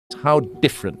how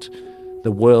different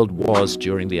the world was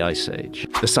during the Ice Age.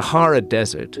 The Sahara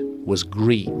Desert was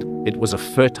green. It was a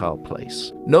fertile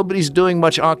place. Nobody's doing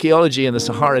much archaeology in the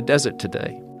Sahara Desert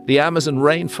today. The Amazon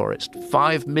rainforest,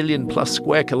 5 million plus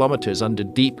square kilometers under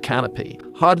deep canopy.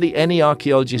 Hardly any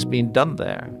archaeology has been done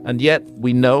there. And yet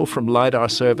we know from LiDAR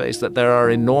surveys that there are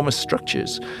enormous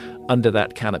structures under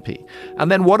that canopy.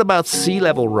 And then what about sea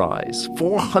level rise?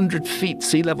 400 feet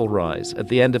sea level rise at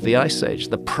the end of the Ice Age.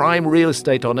 The prime real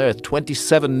estate on Earth,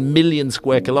 27 million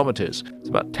square kilometers, it's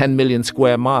about 10 million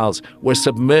square miles, were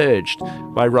submerged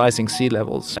by rising sea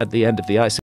levels at the end of the Ice Age.